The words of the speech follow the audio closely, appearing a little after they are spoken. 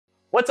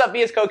What's up,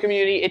 VS Code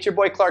community? It's your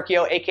boy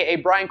Clarkio, aka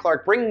Brian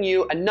Clark, bringing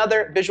you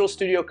another Visual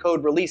Studio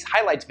Code release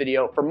highlights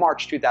video for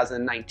March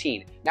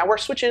 2019. Now we're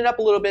switching it up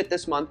a little bit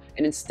this month,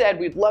 and instead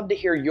we'd love to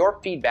hear your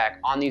feedback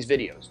on these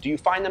videos. Do you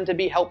find them to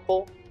be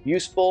helpful,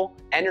 useful,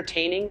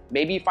 entertaining?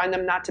 Maybe you find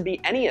them not to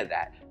be any of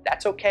that.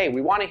 That's okay.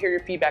 We want to hear your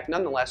feedback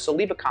nonetheless, so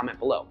leave a comment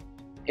below.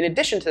 In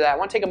addition to that, I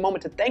want to take a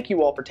moment to thank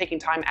you all for taking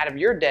time out of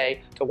your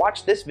day to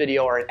watch this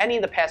video or any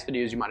of the past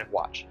videos you might have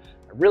watched.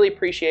 I really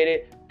appreciate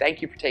it.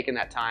 Thank you for taking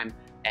that time.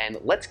 And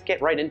let's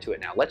get right into it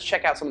now. Let's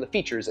check out some of the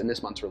features in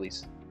this month's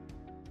release.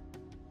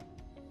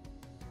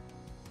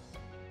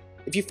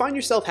 If you find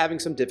yourself having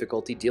some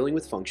difficulty dealing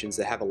with functions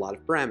that have a lot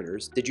of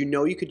parameters, did you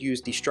know you could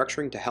use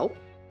destructuring to help?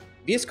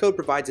 VS Code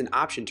provides an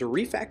option to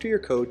refactor your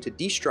code to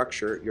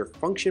destructure your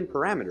function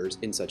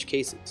parameters in such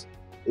cases.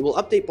 It will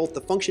update both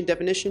the function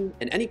definition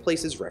and any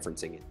places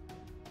referencing it.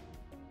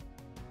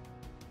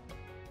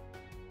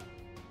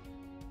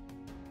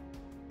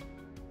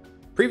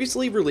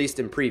 Previously released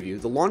in preview,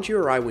 the Launch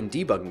URI when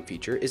debugging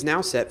feature is now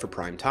set for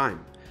prime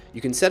time. You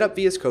can set up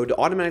VS Code to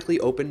automatically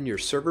open your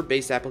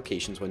server-based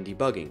applications when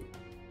debugging.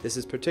 This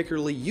is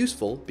particularly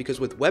useful because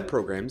with web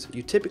programs,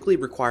 you typically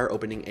require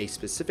opening a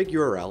specific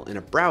URL in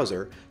a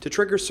browser to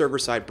trigger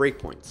server-side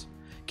breakpoints.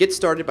 Get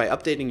started by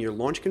updating your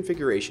launch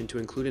configuration to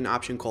include an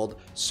option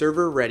called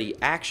Server Ready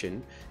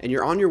Action, and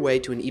you're on your way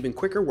to an even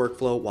quicker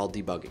workflow while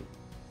debugging.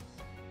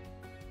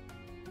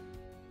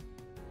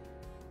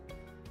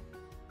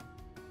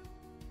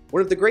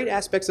 One of the great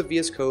aspects of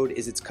VS Code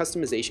is its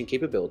customization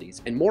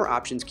capabilities, and more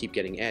options keep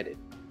getting added.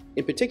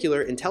 In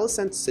particular,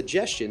 IntelliSense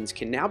suggestions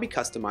can now be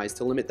customized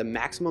to limit the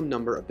maximum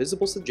number of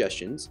visible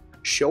suggestions,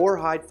 show or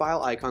hide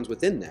file icons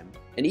within them,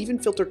 and even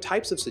filter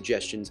types of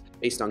suggestions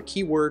based on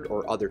keyword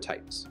or other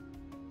types.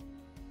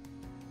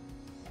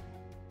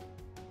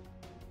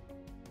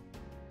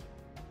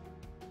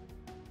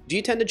 Do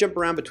you tend to jump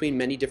around between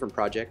many different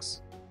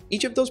projects?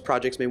 Each of those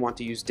projects may want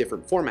to use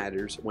different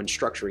formatters when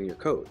structuring your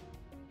code.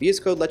 VS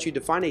Code lets you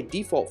define a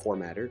default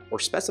formatter or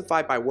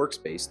specify by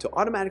workspace to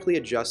automatically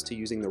adjust to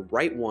using the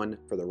right one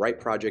for the right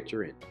project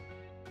you're in.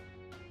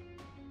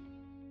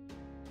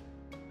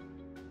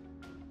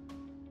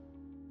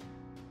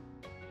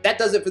 That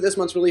does it for this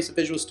month's release of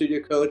Visual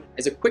Studio Code.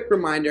 As a quick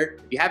reminder,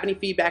 if you have any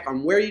feedback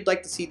on where you'd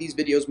like to see these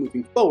videos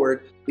moving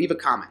forward, leave a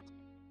comment.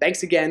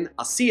 Thanks again.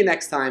 I'll see you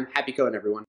next time. Happy coding, everyone.